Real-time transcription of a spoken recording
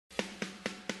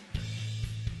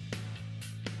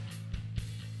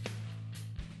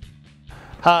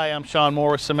Hi, I'm Sean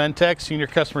Moore with Cemen Tech, Senior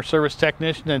Customer Service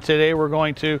Technician, and today we're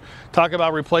going to talk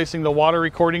about replacing the water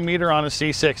recording meter on a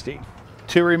C60.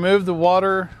 To remove the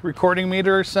water recording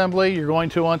meter assembly, you're going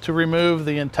to want to remove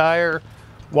the entire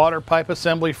water pipe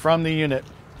assembly from the unit.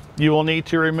 You will need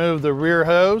to remove the rear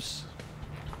hose,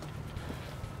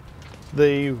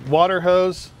 the water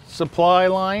hose supply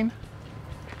line,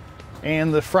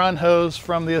 and the front hose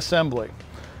from the assembly.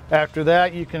 After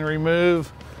that, you can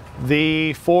remove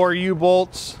the 4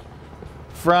 U-bolts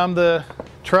from the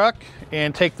truck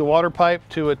and take the water pipe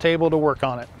to a table to work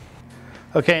on it.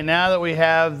 Okay, now that we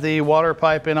have the water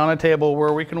pipe in on a table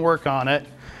where we can work on it,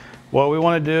 what we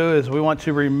want to do is we want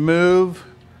to remove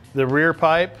the rear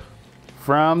pipe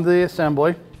from the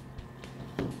assembly,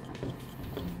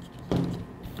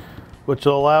 which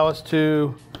will allow us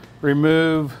to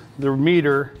remove the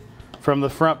meter from the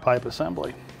front pipe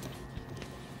assembly.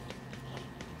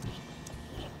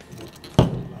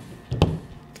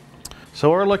 So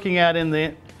what we're looking at on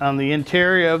the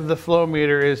interior of the flow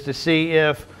meter is to see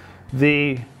if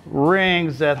the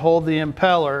rings that hold the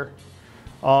impeller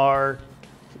are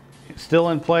still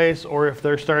in place or if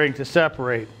they're starting to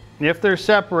separate. If they're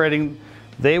separating,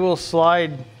 they will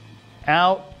slide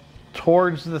out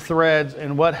towards the threads,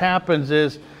 and what happens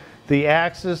is the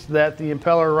axis that the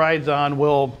impeller rides on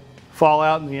will fall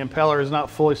out and the impeller is not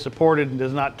fully supported and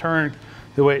does not turn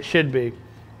the way it should be.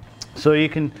 So you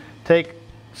can take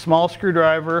small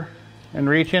screwdriver and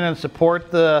reach in and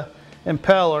support the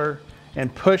impeller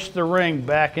and push the ring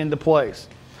back into place.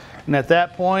 And at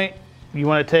that point, you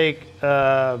want to take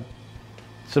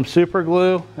some super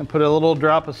glue and put a little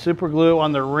drop of super glue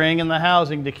on the ring and the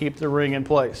housing to keep the ring in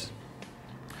place.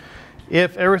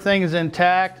 If everything is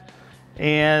intact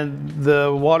and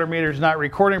the water meter is not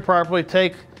recording properly,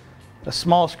 take a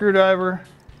small screwdriver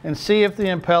and see if the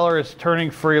impeller is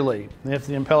turning freely. If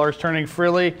the impeller is turning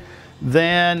freely,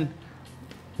 then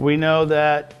we know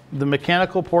that the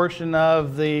mechanical portion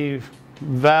of the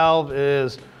valve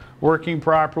is working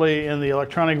properly and the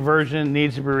electronic version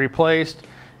needs to be replaced.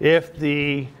 If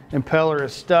the impeller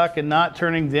is stuck and not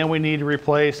turning, then we need to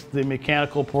replace the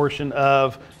mechanical portion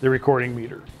of the recording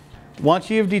meter. Once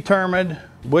you've determined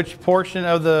which portion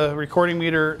of the recording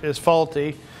meter is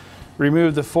faulty,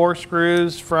 remove the 4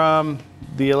 screws from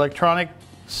the electronic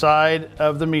side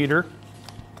of the meter.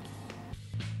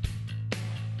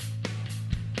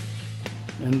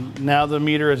 And now the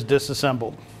meter is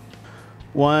disassembled.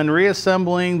 When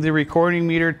reassembling the recording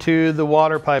meter to the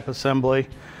water pipe assembly,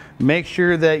 make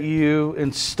sure that you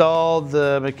install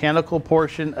the mechanical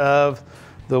portion of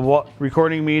the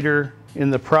recording meter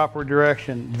in the proper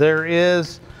direction. There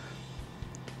is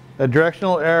a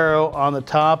directional arrow on the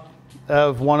top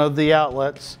of one of the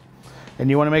outlets,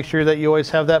 and you want to make sure that you always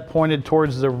have that pointed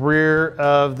towards the rear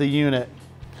of the unit.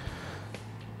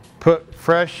 Put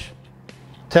fresh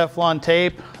Teflon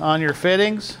tape on your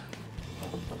fittings.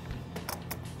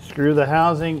 Screw the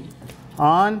housing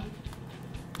on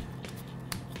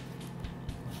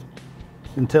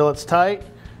until it's tight.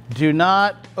 Do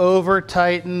not over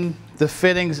tighten the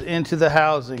fittings into the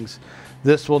housings.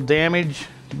 This will damage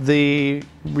the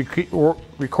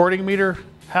recording meter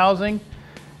housing,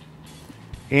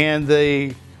 and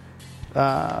the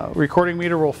recording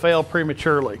meter will fail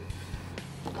prematurely.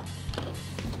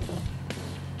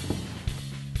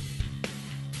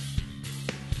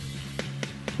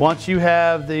 Once you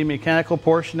have the mechanical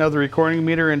portion of the recording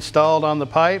meter installed on the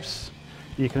pipes,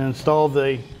 you can install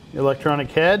the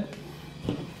electronic head.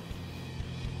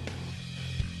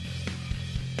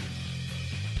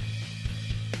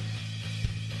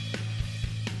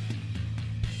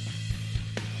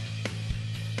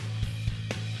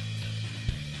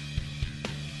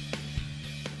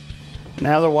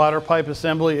 Now the water pipe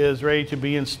assembly is ready to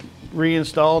be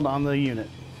reinstalled on the unit.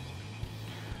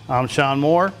 I'm Sean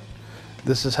Moore.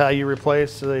 This is how you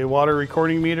replace the water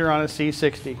recording meter on a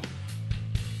C60.